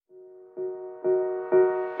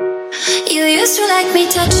You used to like me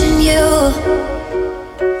touching you.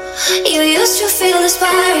 You used to feel the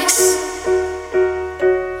sparks.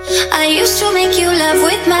 I used to make you love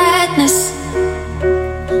with madness.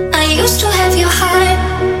 I used to have your heart.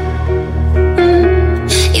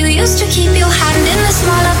 You used to keep your hand in the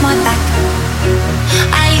small of my back.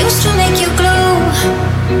 I used to make you glow.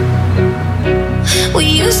 We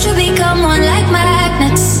used to become one like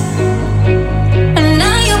magnets. And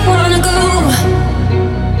now you wanna go.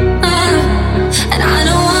 And I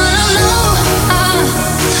don't wanna know.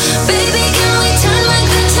 Baby, can we turn back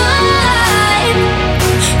the time?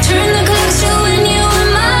 Turn the clocks to when you were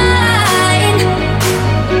mine.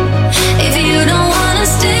 If you don't wanna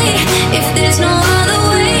stay, if there's no other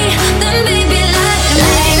way, then baby, lie to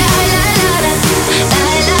me. Lie, lie, lie, lie, lie,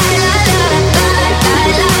 lie, lie, lie, lie, lie,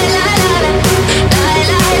 lie, lie, lie,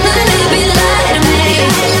 lie, lie, lie, baby, lie to me.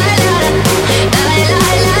 Lie, lie,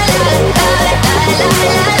 lie, lie, lie, lie, lie,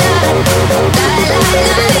 lie, lie.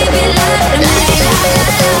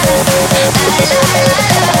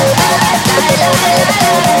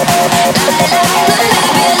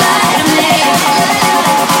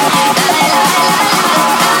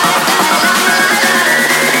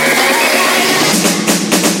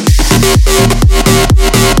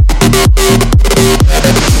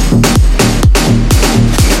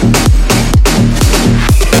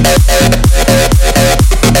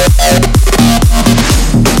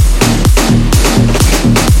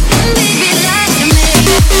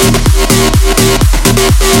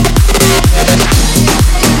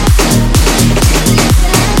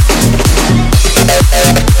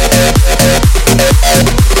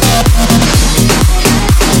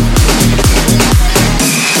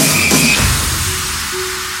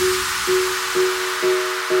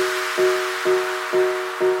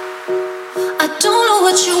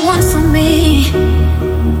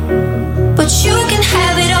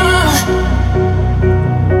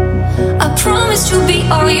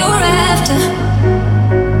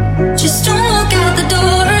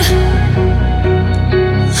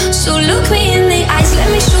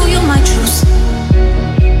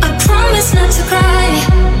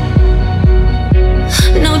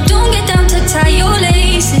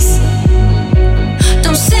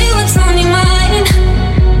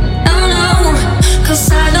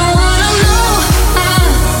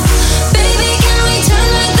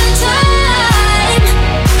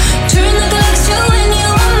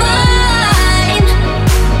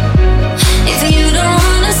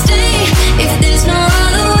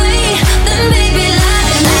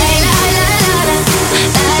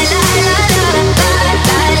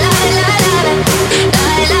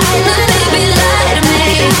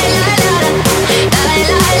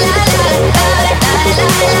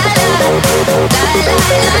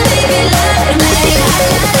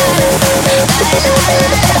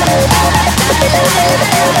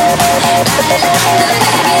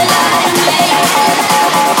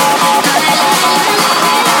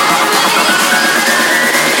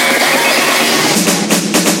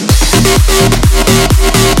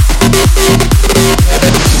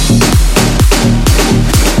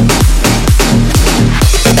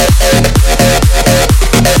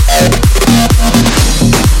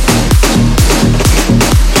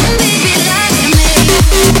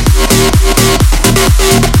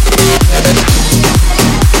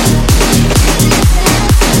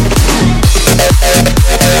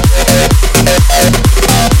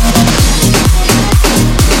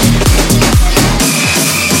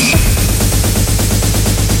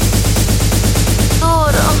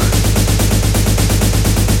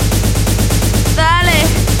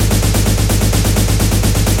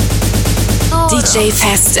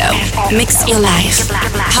 DJFESTO, mix your life.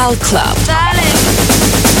 PALCLUB.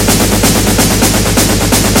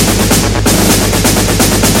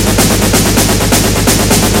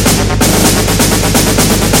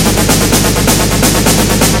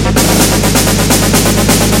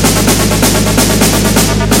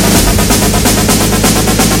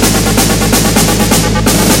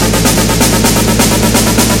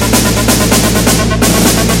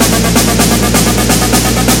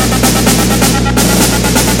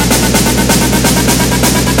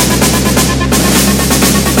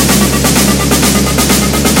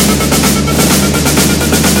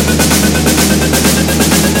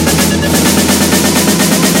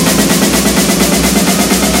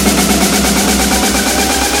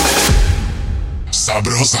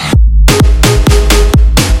 Sabrosa.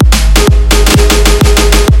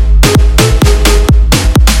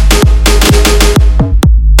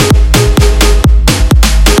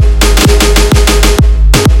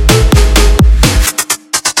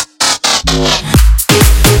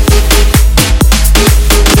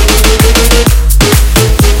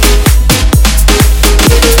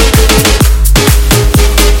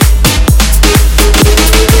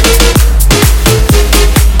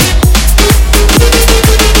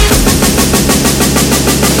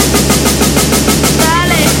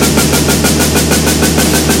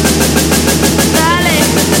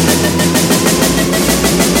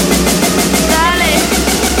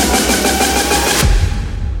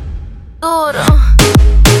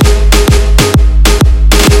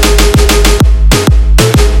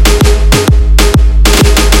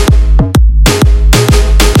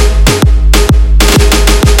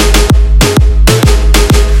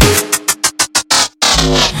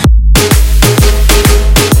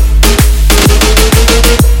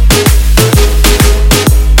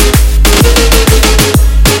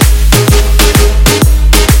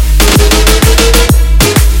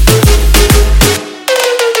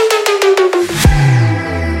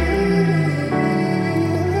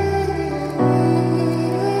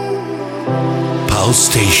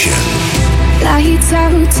 Station. Lights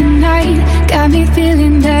out tonight, got me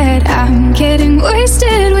feeling that I'm getting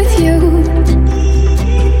wasted with you.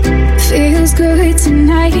 Feels good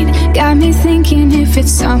tonight, got me thinking if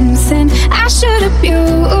it's something I should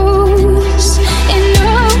abuse. And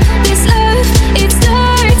all this love, it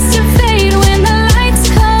starts to fade when the lights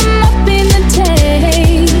come up in the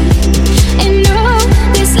day. And all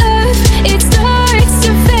this love, it starts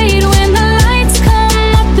to fade when the lights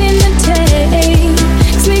come up in the day.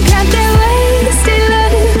 'Cause we got that wasted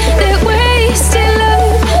love, that wasted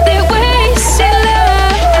love, that wasted love.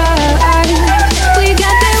 We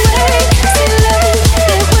got that wasted love,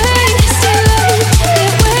 that wasted love,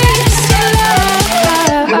 that wasted love.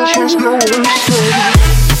 No wasted.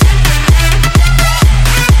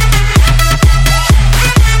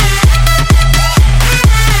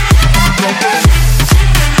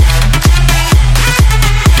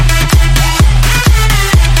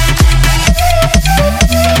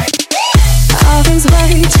 All those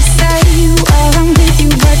words you say while I'm with you,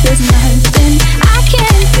 but there's nothing I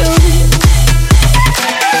can do.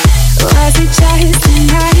 Was it just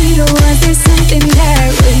tonight, or was it something that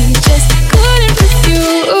we just couldn't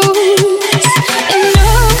refuse? And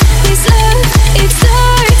all this love, it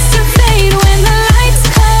starts to fade when the lights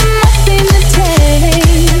come up in the day.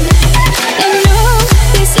 And all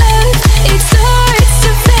this love, it starts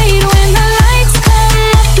to fade when the lights come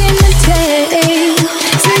up in the day.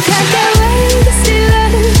 So we got that wasted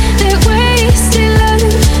love, that wasted love,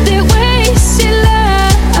 that wasted love.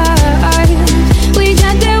 We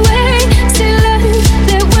got that wasted love,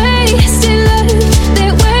 that wasted love,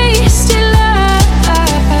 that wasted love.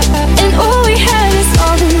 And all we had is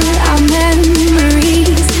all our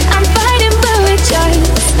memories. I'm fighting, but we're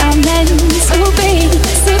just not meant to be.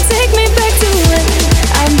 So take me back to where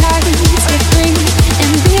our nights were free,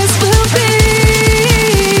 and this will be.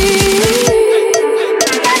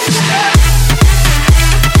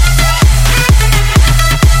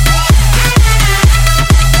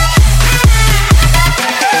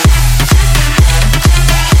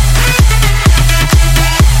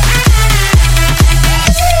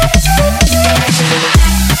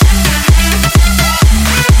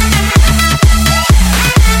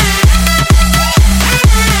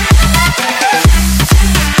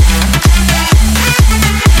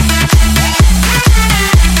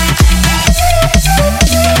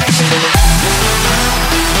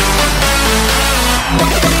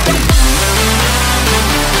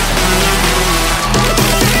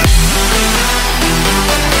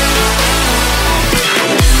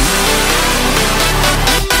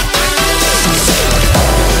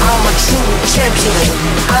 I'm a true champion.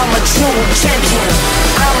 I'm a true champion.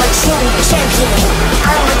 I'm a true champion.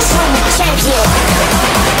 I'm a true champion.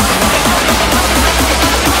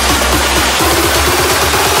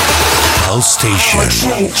 House Station. I'm a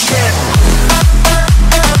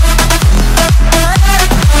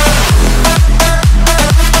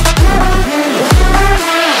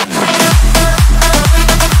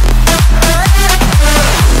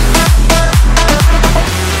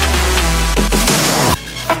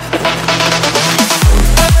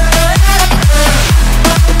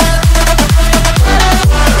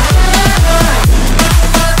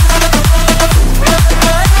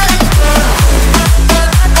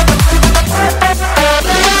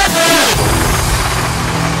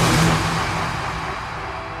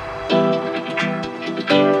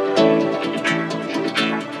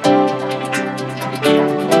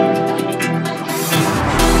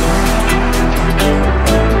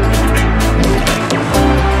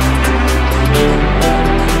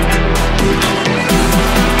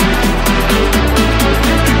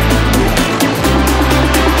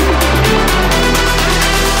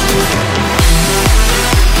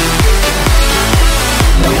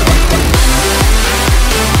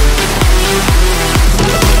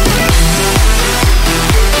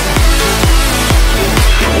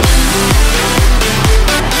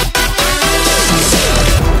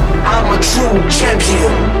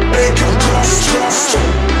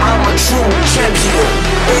true champion.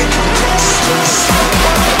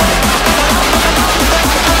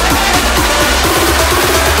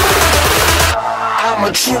 I'm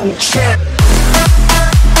a true champ.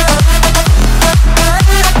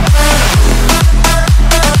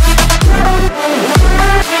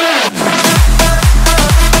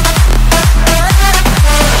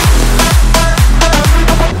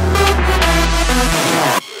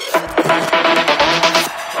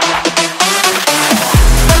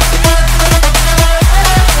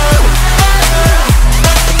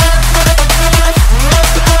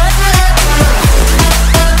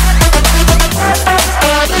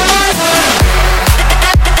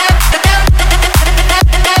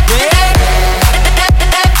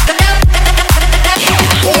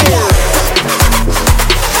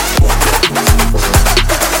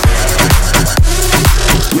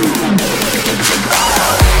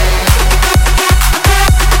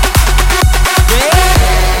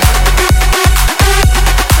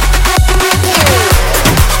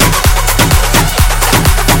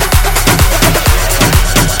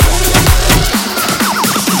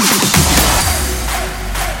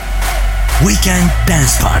 Weekend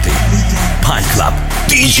Dance Party. PALCLUB.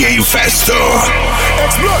 DJFESTO.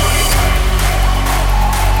 Explode.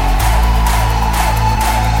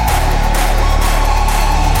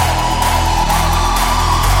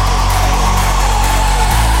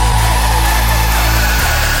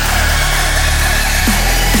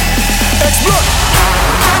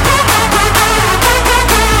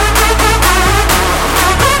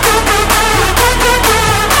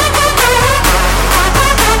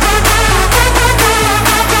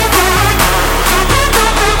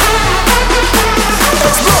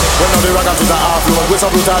 To the upload with some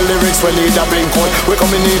brutal lyrics, we lead a blink code. We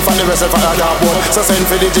coming in from the rest of the dartboard. So send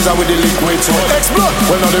for the jizzer with the liquid soul. Explode.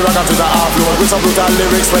 Well now the rocker to the upload with some brutal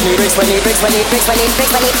lyrics, we need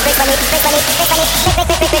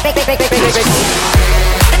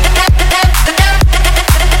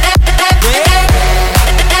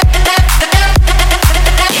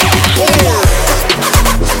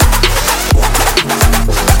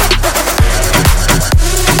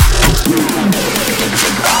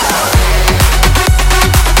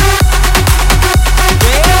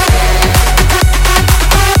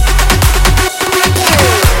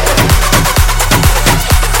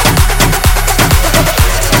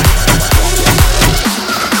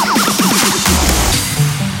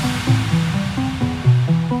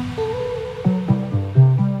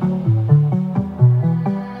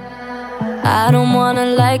I don't wanna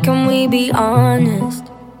lie, can we be honest?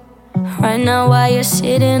 Right now while you're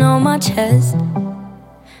sitting on my chest,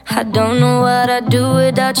 I don't know what I'd do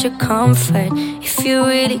without your comfort. If you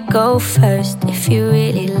really go first, if you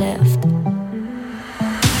really left,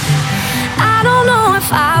 I don't know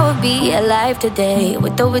if I would be alive today,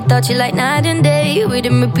 with or without you like night and day. We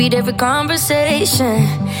didn't repeat every conversation.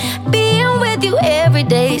 Being with you every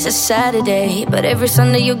day is a Saturday, but every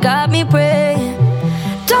Sunday you got me praying.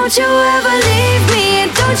 Don't you ever leave me,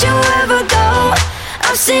 and don't you ever go.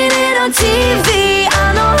 I've seen it on TV,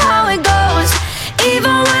 I know how it goes.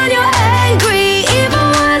 Even when you're angry, even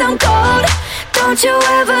when I'm cold. Don't you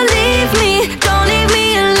ever leave me, don't leave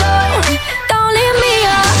me alone. Don't leave me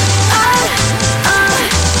alone.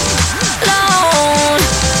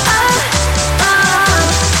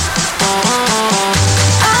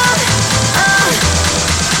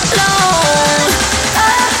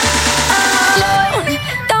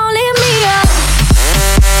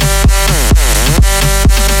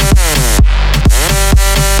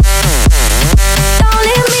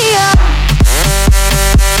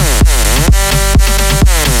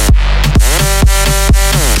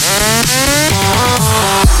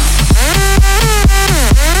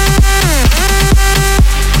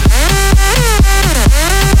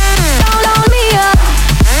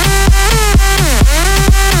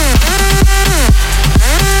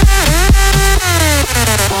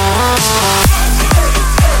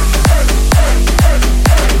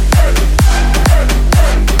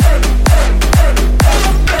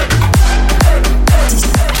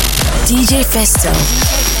 DJFESTO.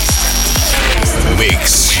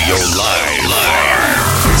 Mix your life.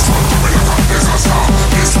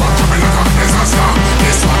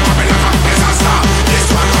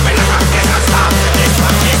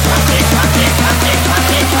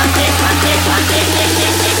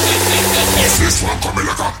 This one coming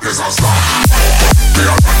like a disaster.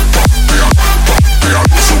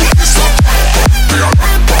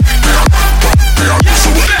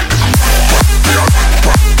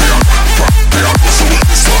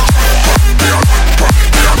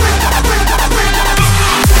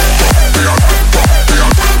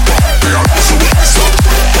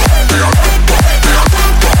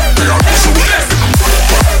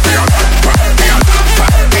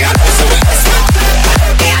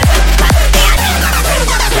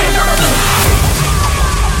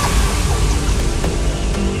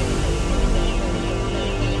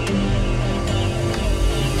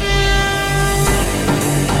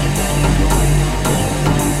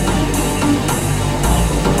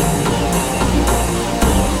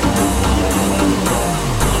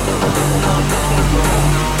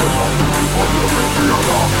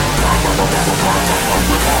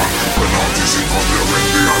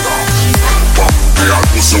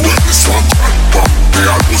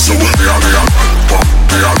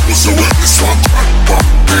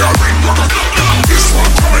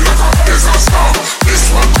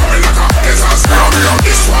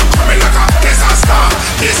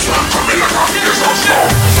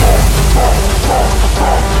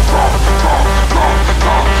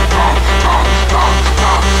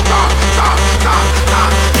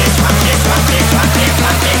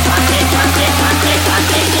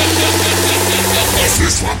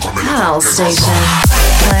 PAL Station.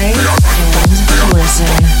 Play and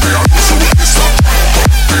listen.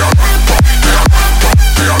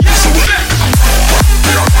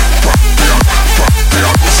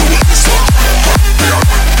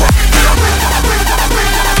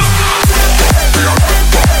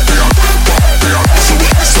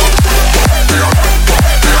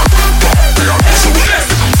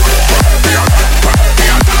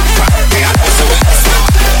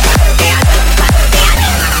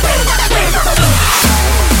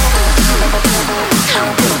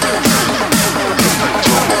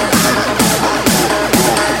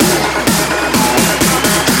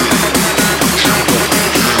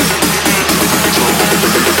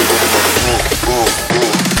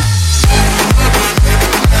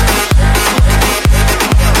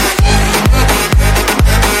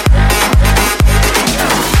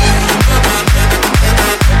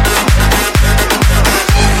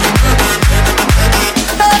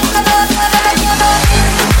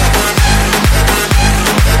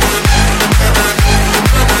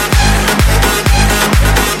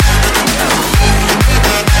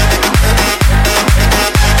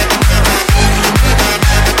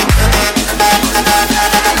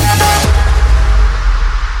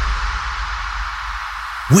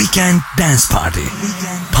 Weekend Dance Party.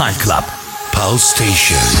 PALCLUB. PAL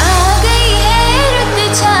Station. आ गई है रुत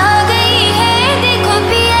छा गई है देखो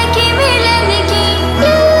पिया की मिलन की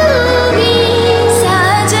लूगी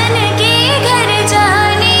साजन के घर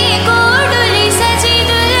जाने को डोली सजी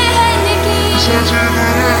दुल्हन की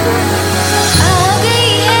आ गई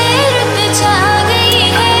है रुत छा गई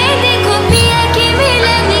है देखो पिया की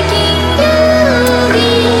मिलन की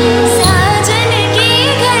लूगी साजन के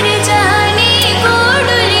घर जाने को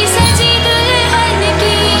डोली सजी दुल्हन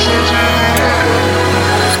की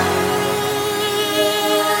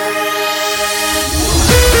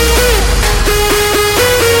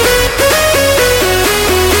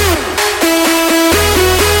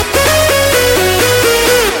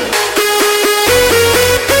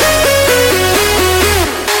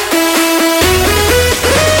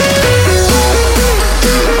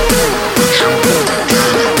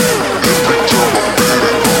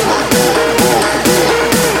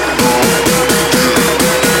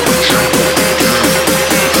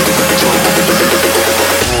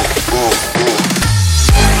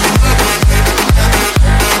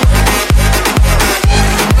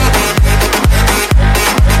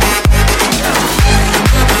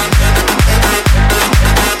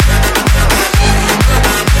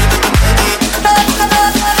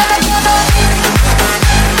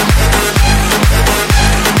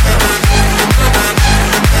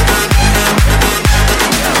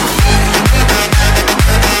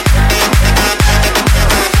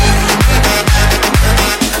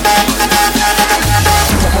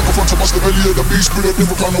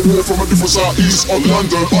Different kind of war from a different side east of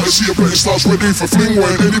London. I see a place starts ready for fling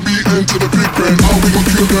when any beat into the big pen. How we gon'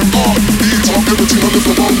 kill them hard? Eat up everything I live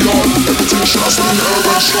for one yard. Everything shots in the air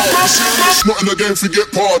and shot. Serious, not in the game, forget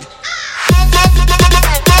pod.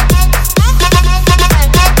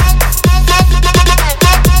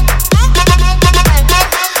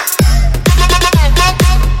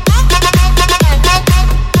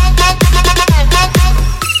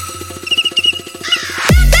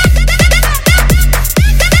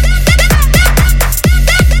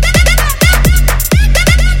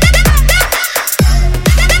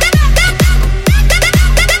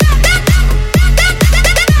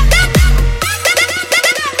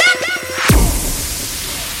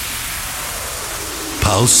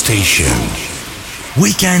 PAL Station.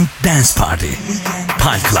 Weekend Dance Party.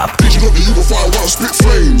 PALCLUB. Did you know that you can fire one spit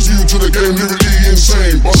flames? You to the game, lyrically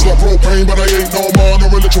insane. Bust like propane, but I ain't no man. I'm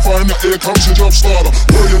electrifying that here comes your jump starter.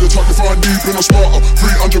 Warrior the type to find deep in a sparta.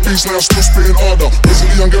 300 beats now, still spitting harder.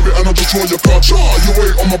 Basically, I'm get it and I just draw your card. Char, you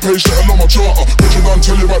wait on my page, let alone my charter. But you done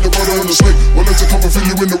tell you about the brother and the snake. Well, let's come and fill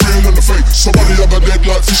you in the real and the fake. Somebody other dead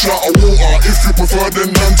like fish out of water. If you prefer, then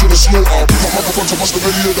land to the slaughter. Pick up microphone to bust the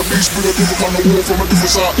belly of the beast. With a different kind of war from a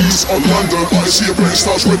different side east of London. I see a place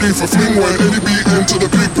starts ready for fling when any beat into the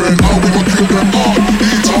big pen. How we gon' kill them hard?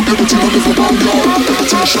 Eat up everything I live for one yard.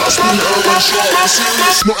 Everything shots in the air and shot.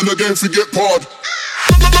 Serious, not in the game, forget pod.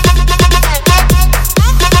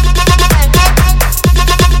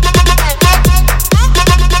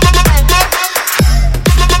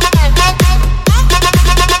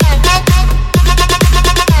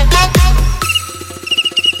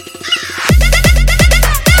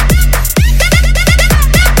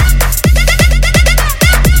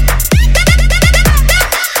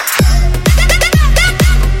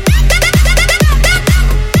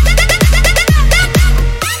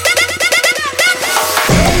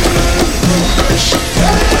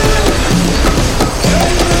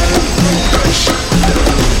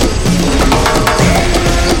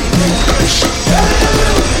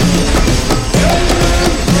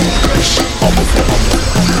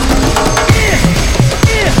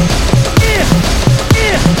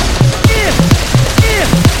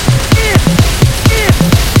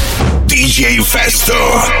 DJFESTO.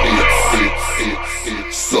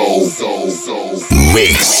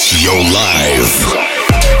 Mix your life.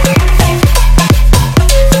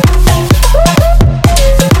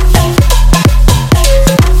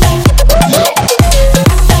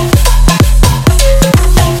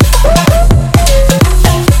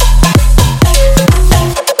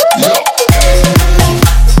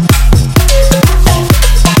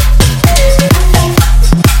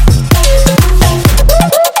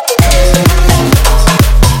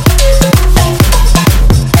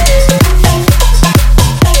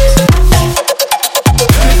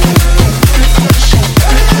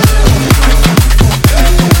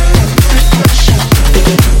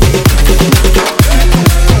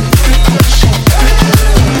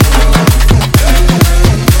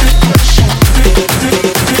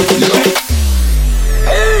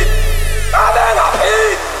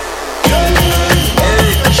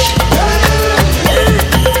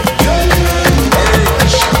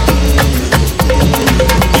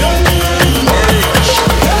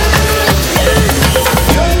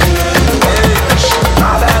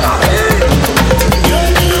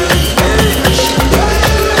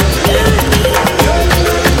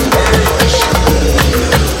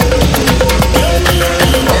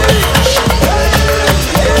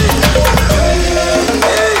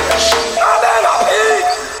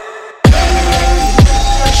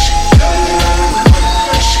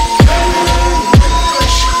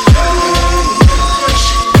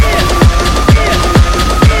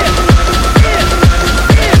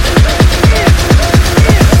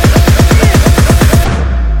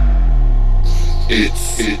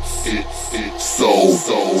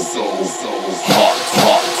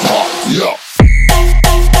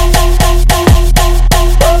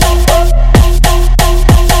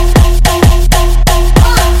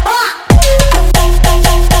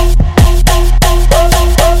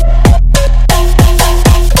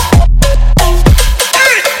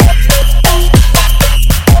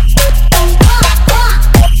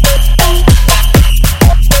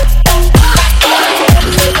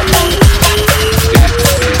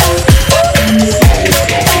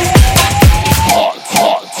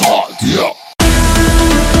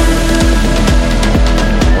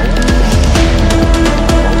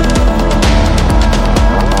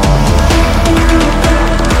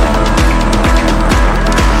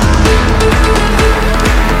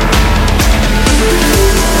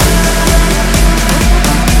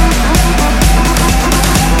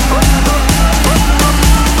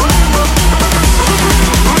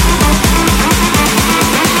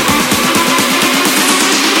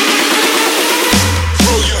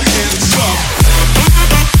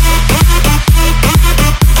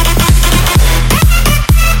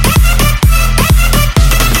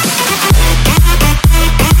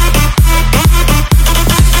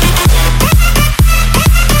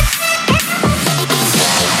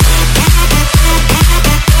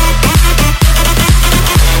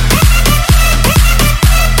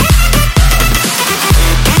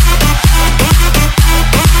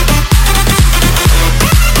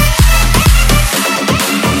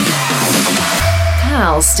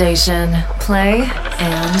 Station. Play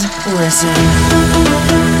and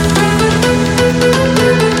listen.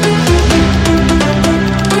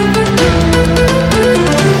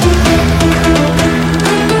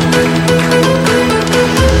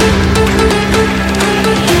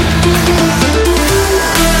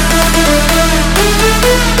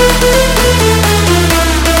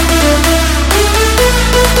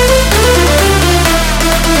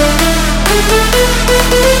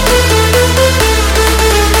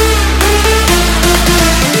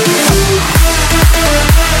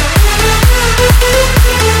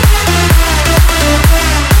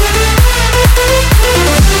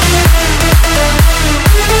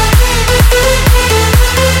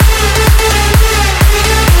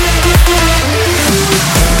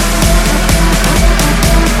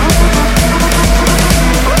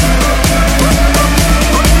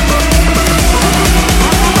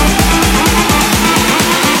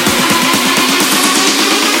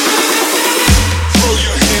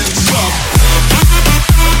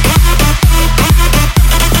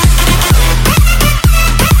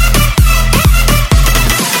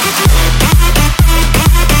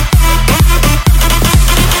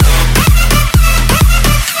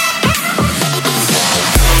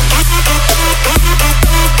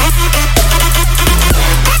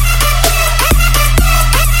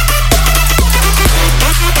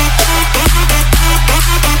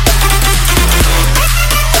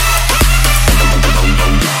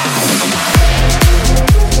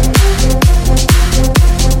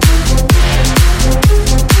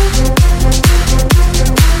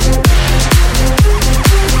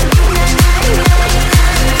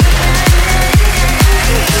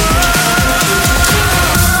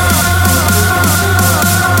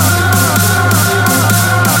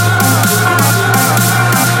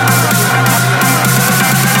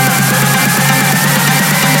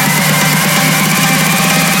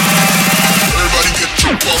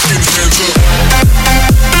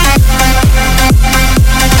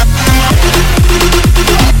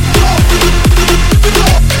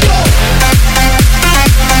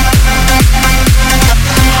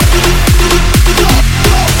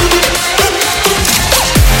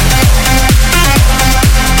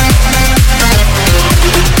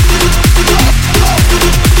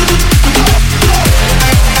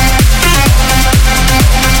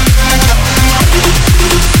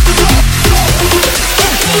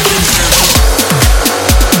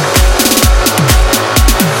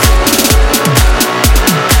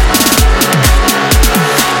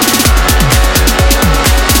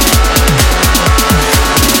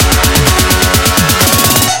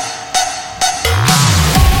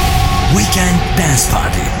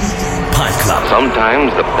 PALCLUB.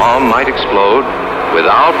 Sometimes the bomb might explode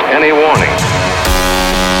without any warning.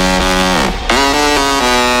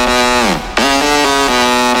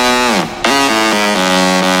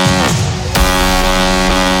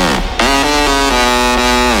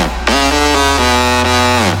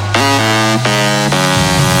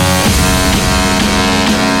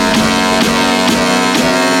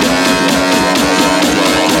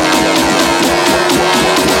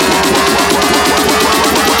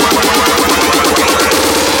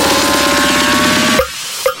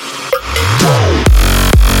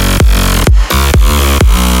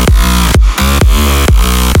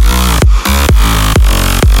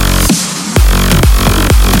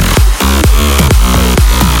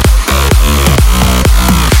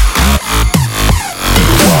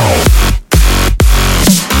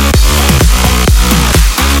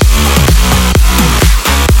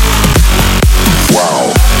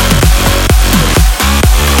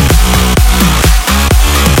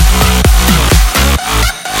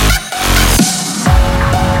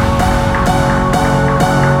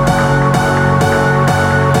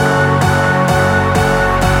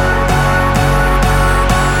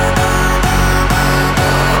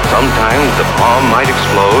 Sometimes the bomb might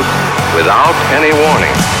explode without any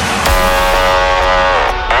warning.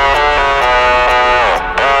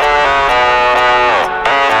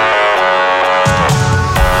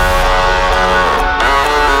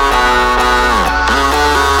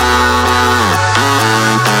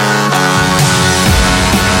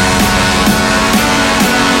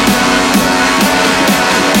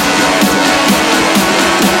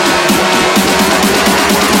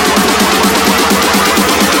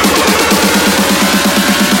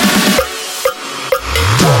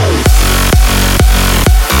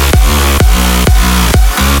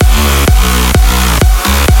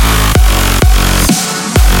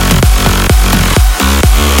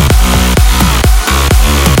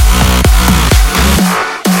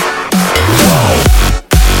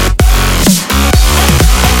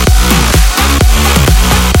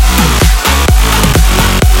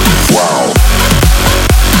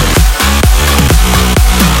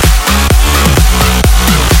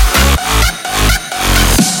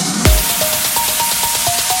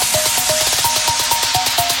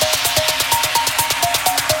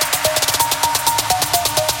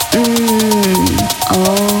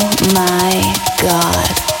 Oh my God,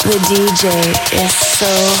 the DJ is so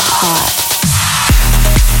hot.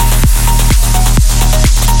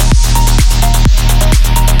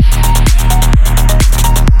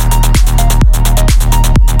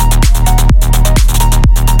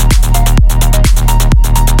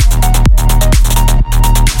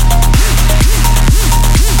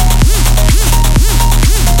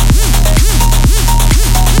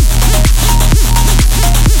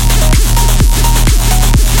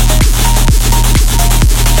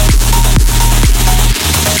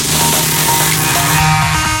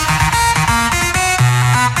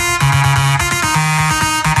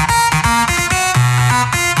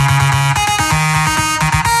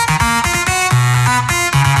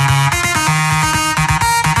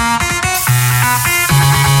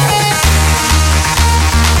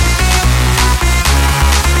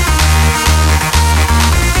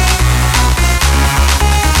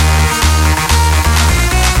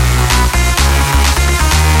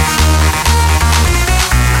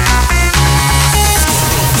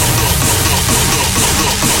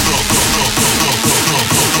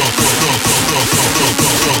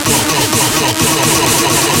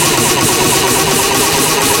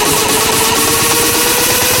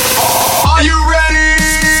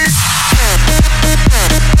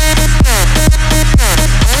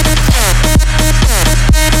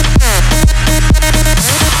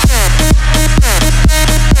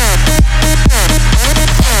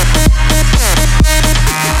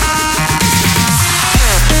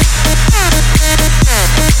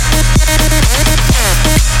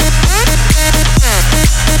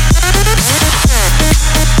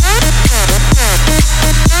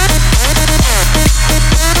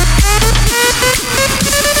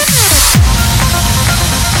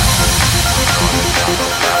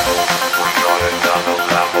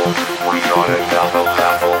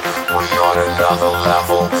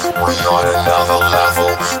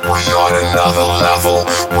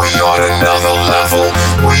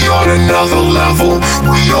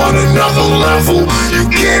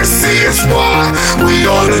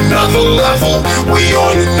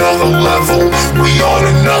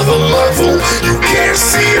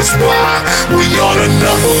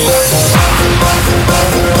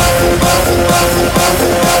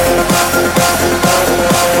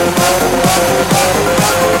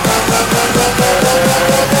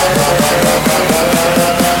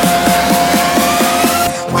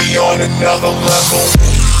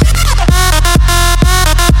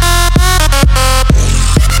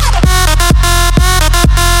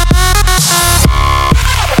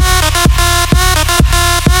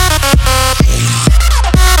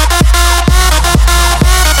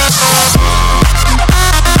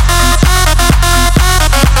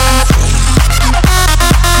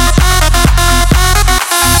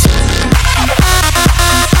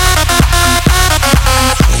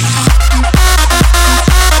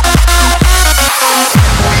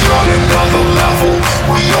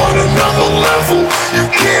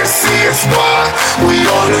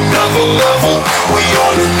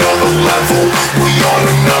 level. We on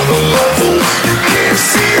another level. You can't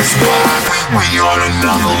see us black. We on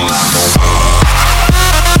another level.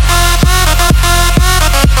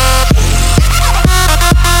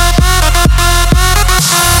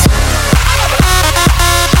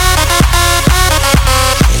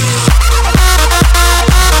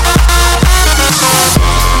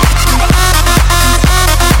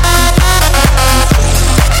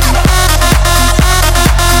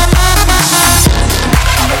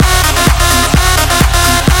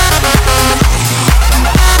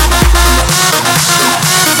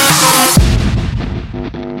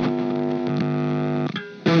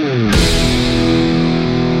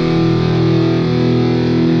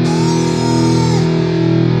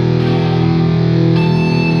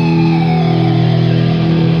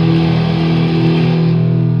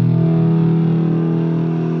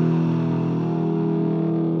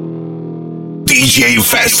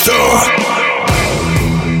 DJFESTO.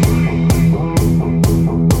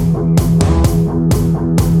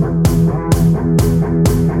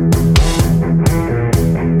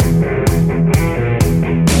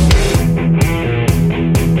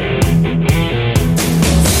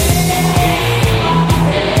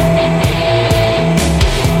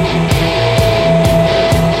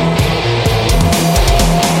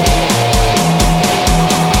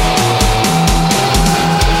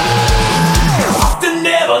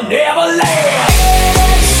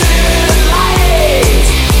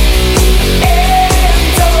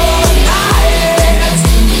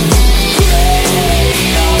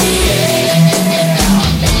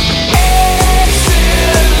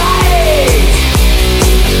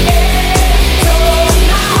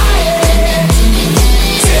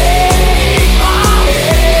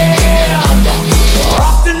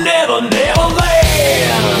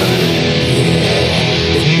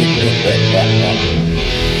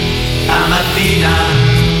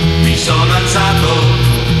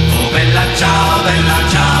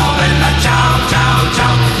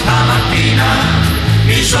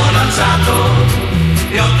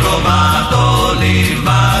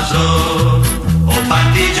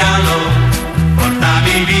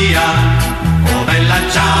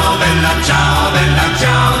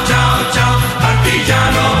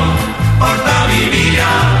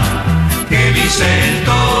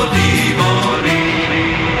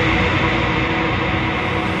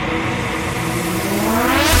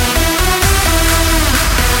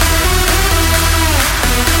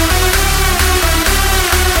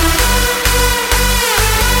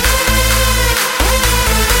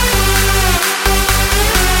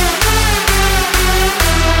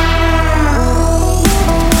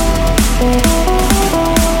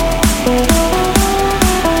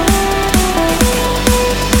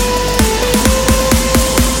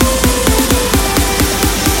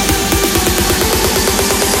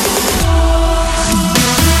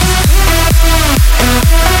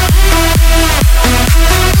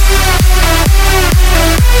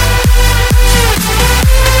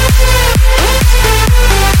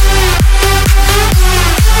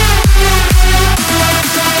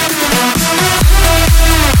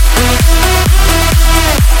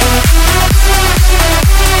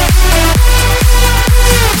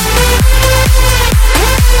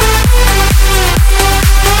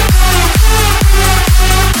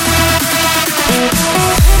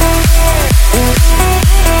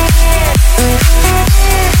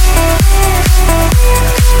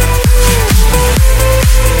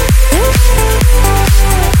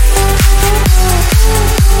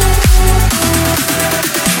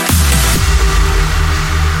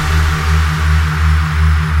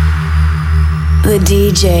 The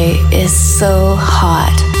DJ is so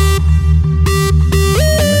hot.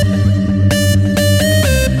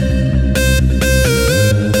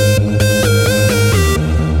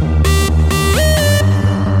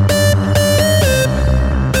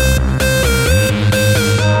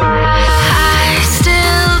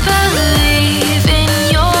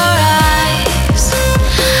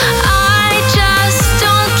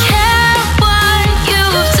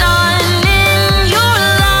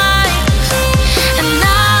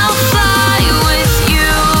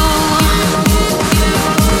 You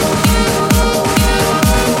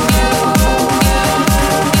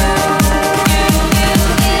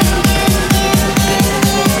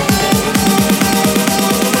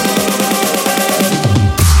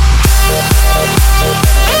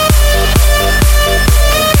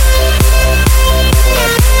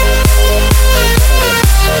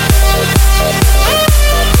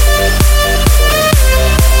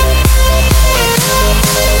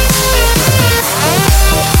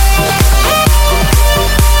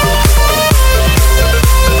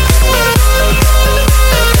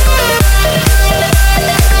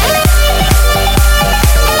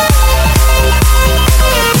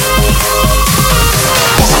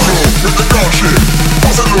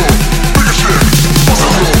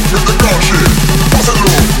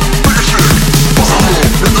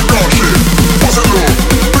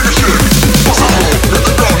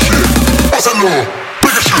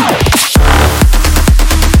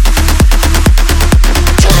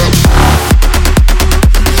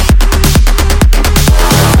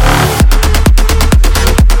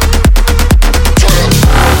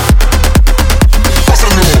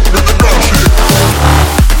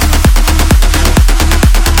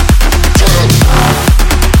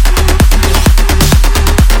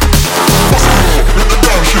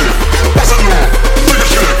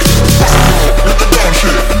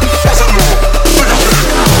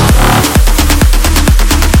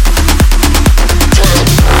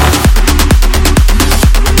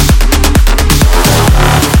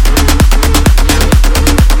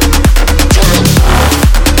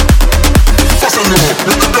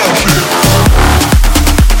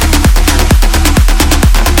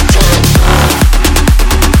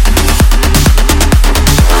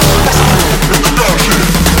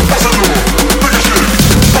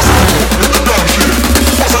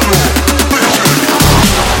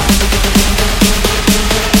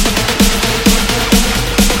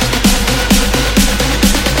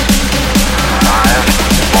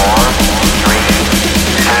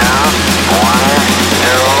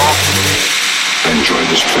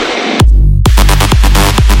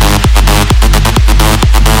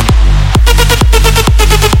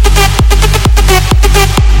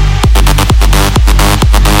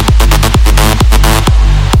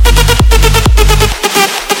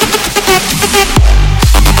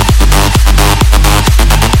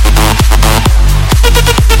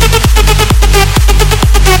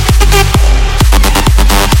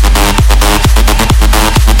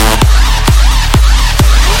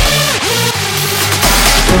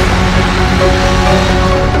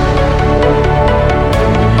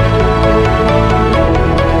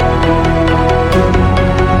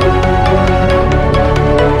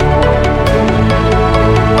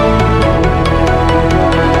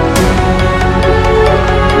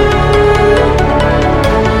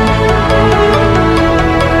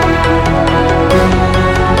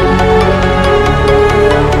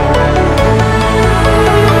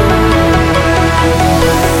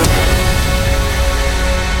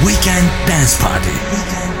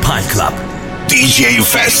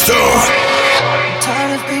DJFESTO.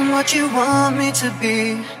 Tired of being what you want me to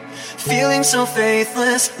be, feeling so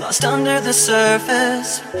faithless, lost under the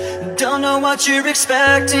surface. Don't know what you're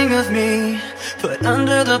expecting of me, put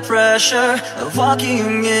under the pressure of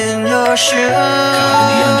walking in your shoes. Caught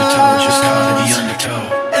in the undertow, just caught in the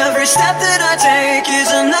undertow. Every step that I take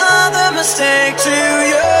is another mistake to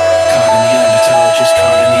you. Caught in the undertow, just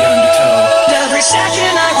caught in the undertow. Every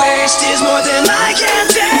second I waste is more than I can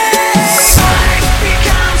take. I've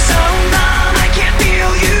become so numb, I can't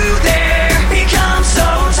feel you there. Become so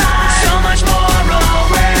tired, so much more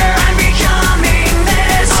aware. I'm becoming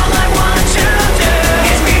this. All I want to do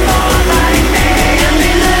is be more like me and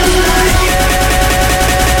be less like you.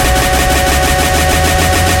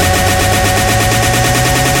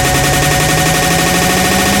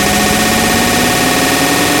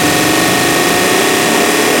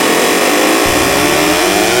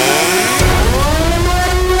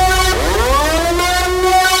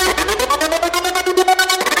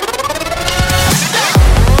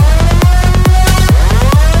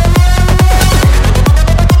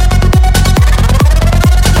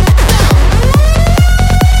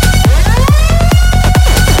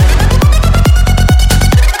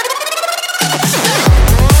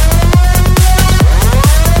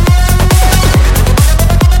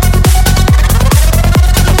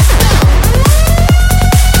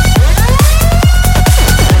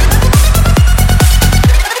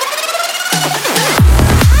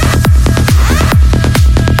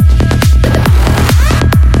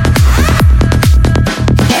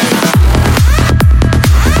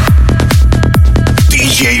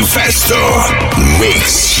 DJFESTO,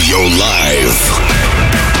 mix your life.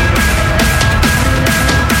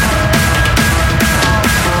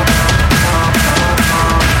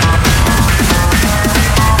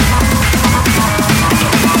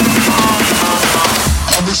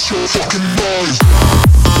 I miss your fucking noise.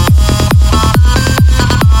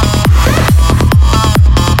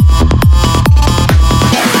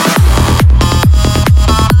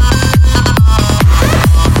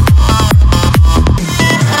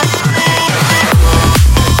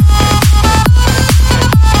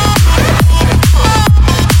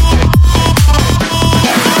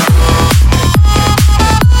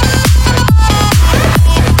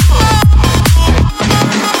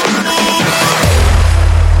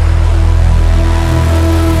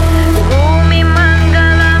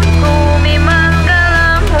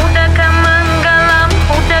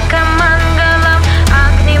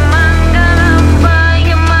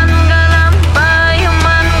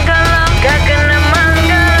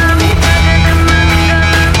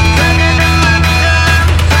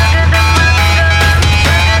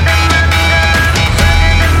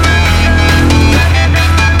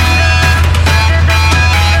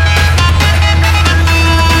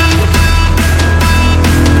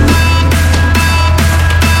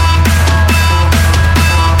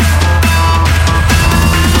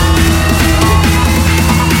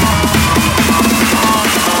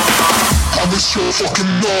 Your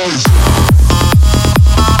fucking noise.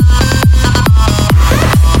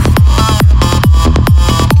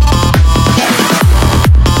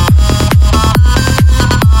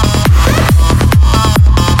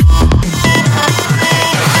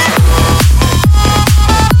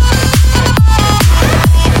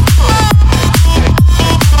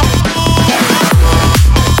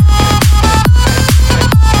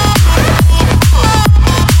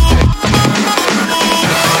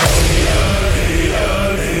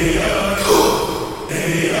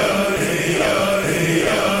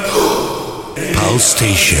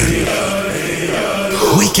 Station.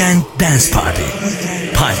 Weekend dance party.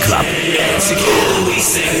 PALCLUB.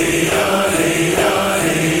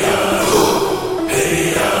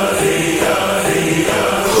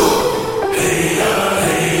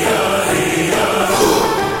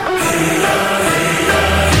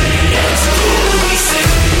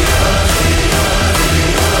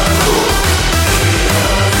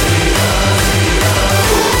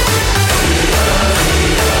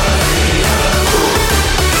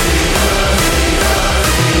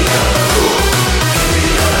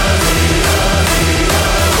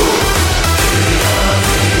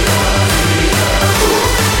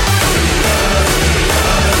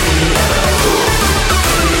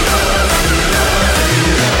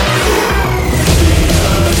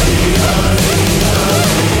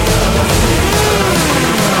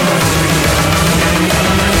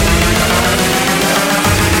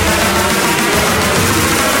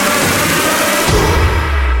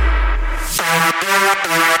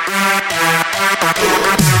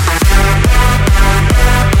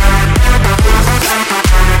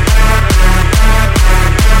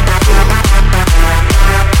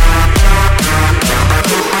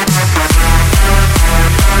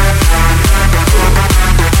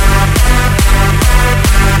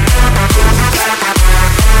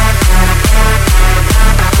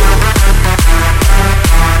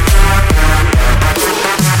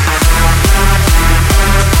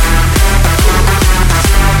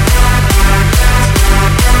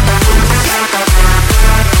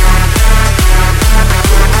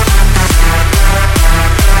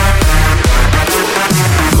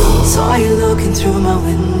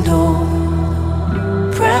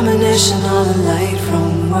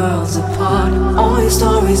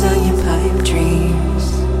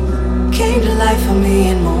 life for me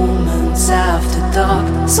in moments after dark.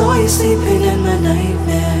 Saw you sleeping in my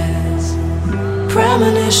nightmares.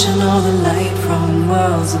 Premonition of the light from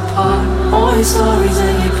worlds apart. All your stories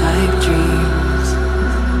and your pipe dreams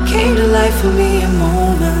came to life for me in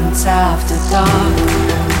moments after dark.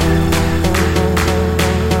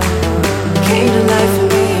 Came to life for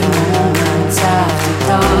me in moments after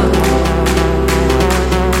dark.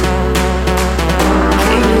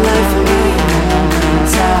 Came to life for me in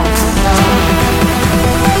moments after dark.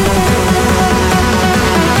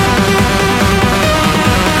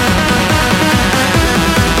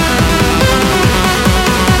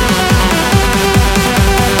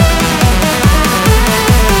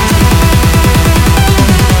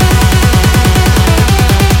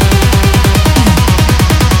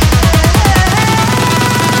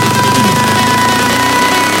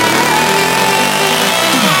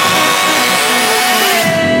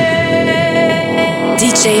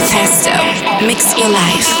 DJFESTO, mix your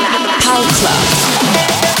life. PALCLUB.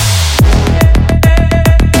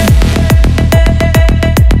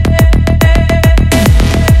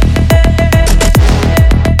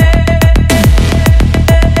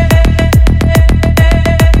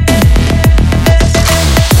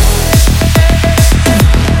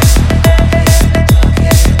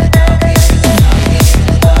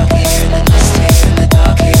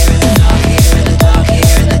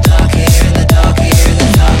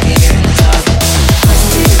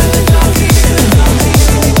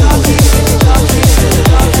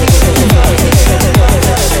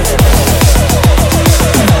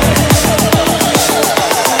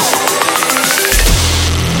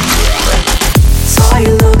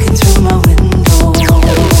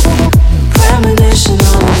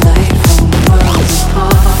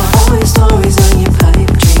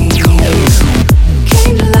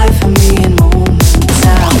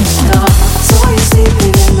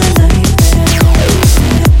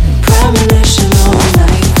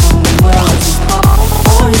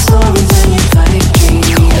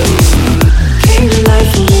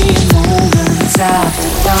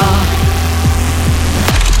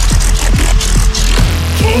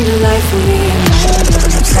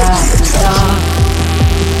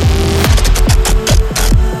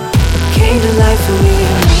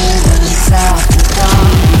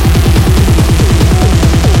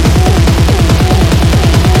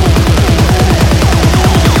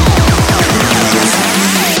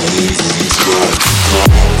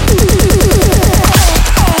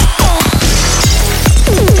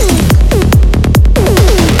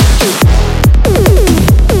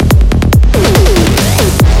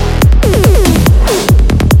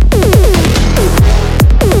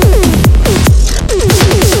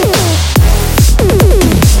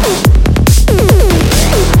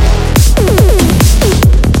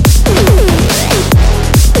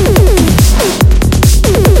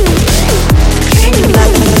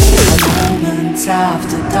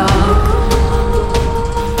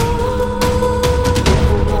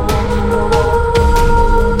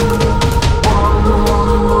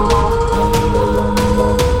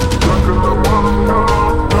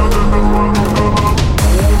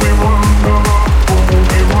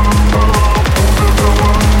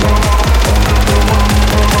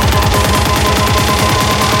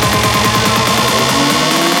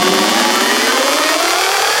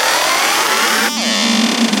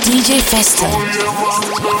 DJFESTO.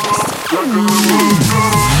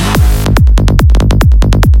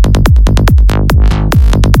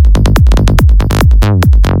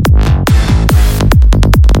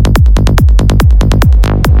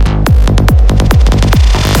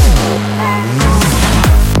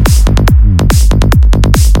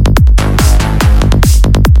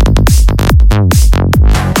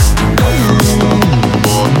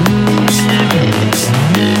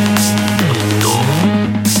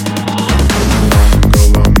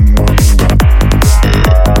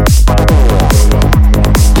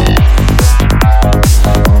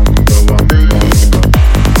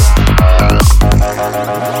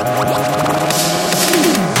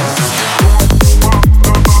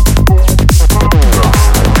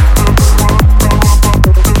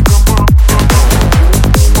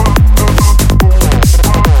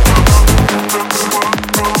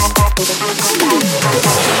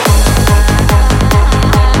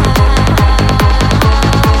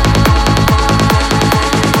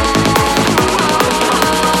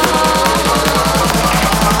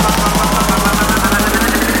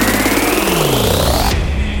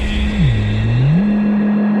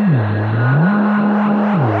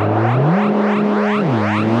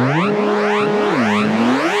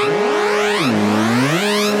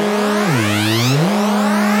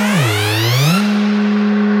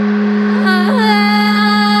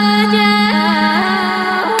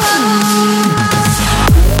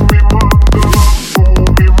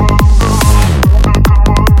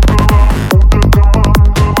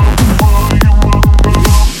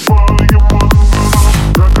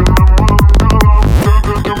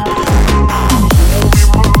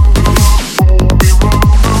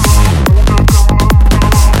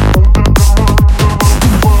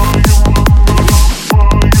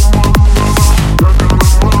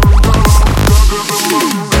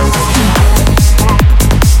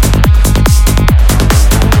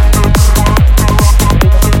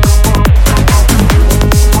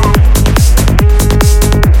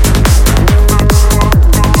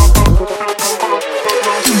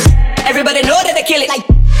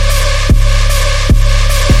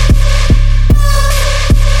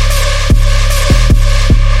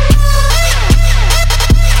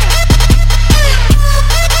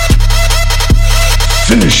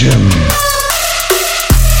 Finish him.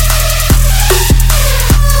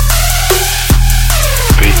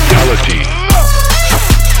 Fatality.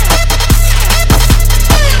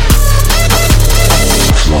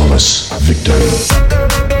 Flawless victory.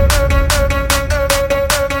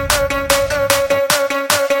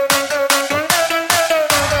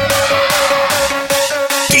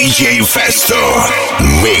 DJFESTO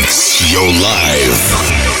makes your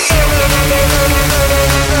life.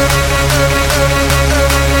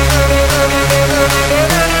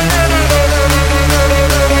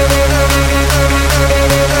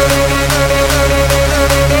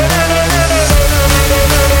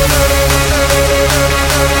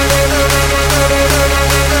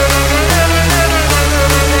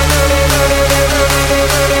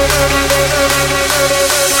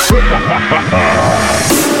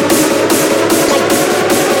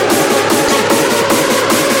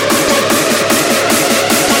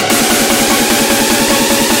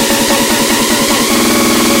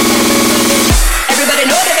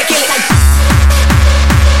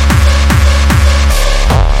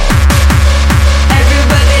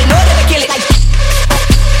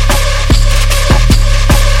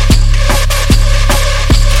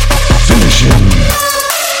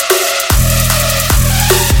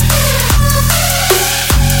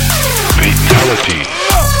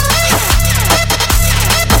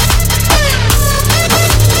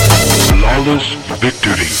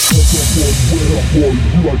 Victory.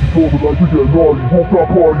 We like the girls that like to get naughty.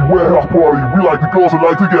 Rooftop party, warehouse party. We like the girls that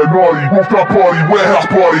like to get naughty. Rooftop party, warehouse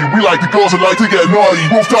party. We like the girls that like to get naughty.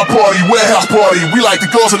 Rooftop party, warehouse party. We like the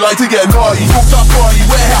girls that like to get naughty. Rooftop party,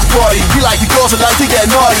 warehouse party. We like the girls that like to get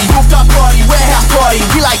naughty. Rooftop party, warehouse party.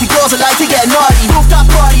 We like the girls that like to get naughty. Rooftop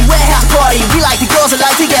party, warehouse party. We like the girls that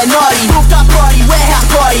like to get naughty. Rooftop party, warehouse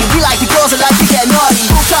party. We like the girls that like to get naughty.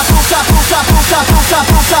 Rooftop, rooftop, rooftop, rooftop,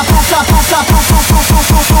 rooftop, rooftop, rooftop, rooftop,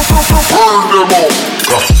 rooftop. Burn them all.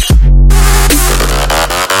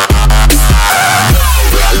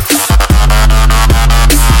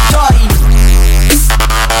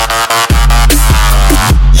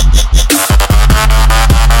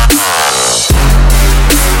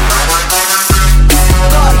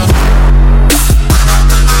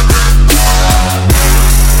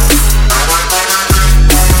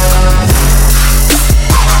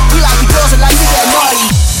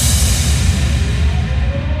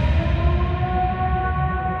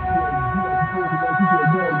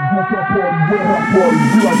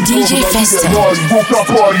 DJFESTO. Rooftop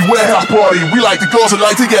party, warehouse party. We like the girls that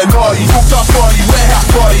like to get naughty. Rooftop party, warehouse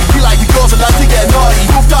party. We like the girls that like to get naughty.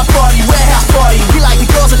 Rooftop party, warehouse party. We like the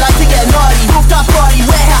girls that like to get naughty. Rooftop party,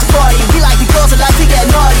 warehouse party. We like the girls that like to get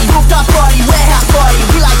naughty. Rooftop party, warehouse party.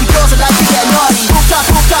 We like the girls that like to get naughty. Rooftop,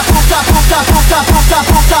 rooftop, rooftop, rooftop, rooftop,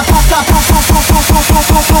 rooftop, rooftop, rooftop,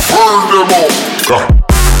 rooftop. Burn them all.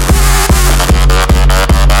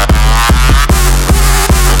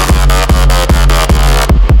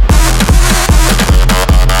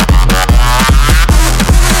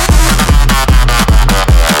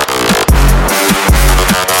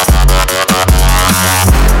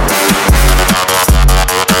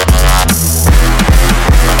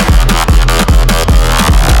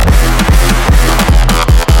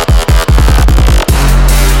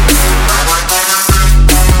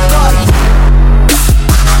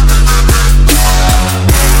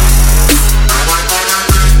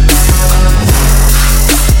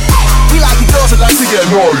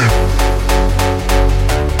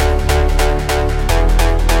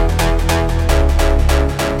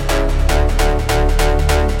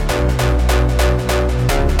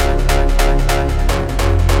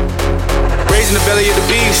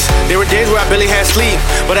 There were days where I barely had sleep,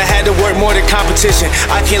 but I had to work more than competition.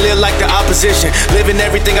 I can't live like the opposition, living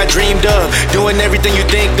everything I dreamed of, doing everything you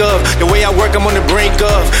think of. The way I work, I'm on the brink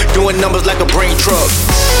of doing numbers like a brain truck.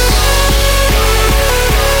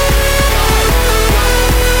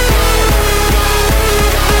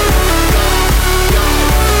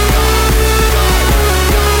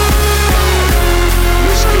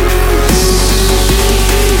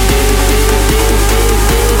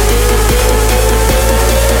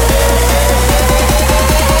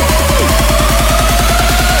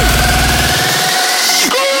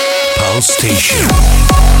 Station.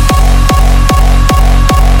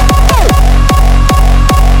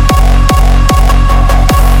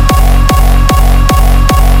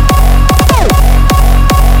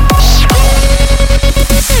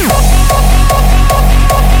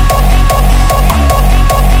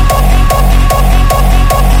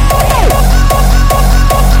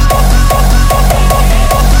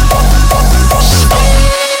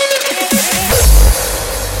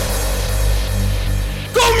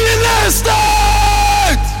 Comunista!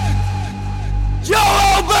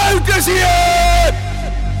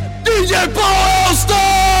 DJ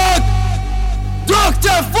Paul-stuk,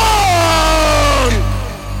 Dr. Von.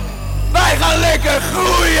 Wij gaan lekker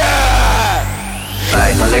groeien.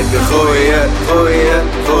 Wij gaan lekker groeien, groeien,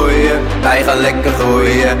 groeien. Wij gaan lekker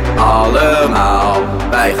groeien, allemaal.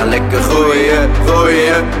 Wij gaan lekker groeien,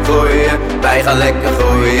 groeien, groeien. Wij gaan lekker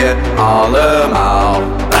groeien, allemaal.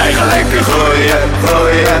 Wij gaan lekker groeien,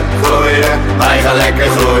 groeien, groeien. Wij gaan lekker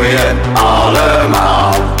groeien,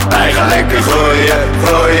 allemaal. Wij gaan lekker groeien,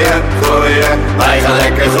 groeien, groeien. Wij gaan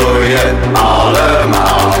lekker groeien,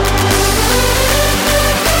 allemaal.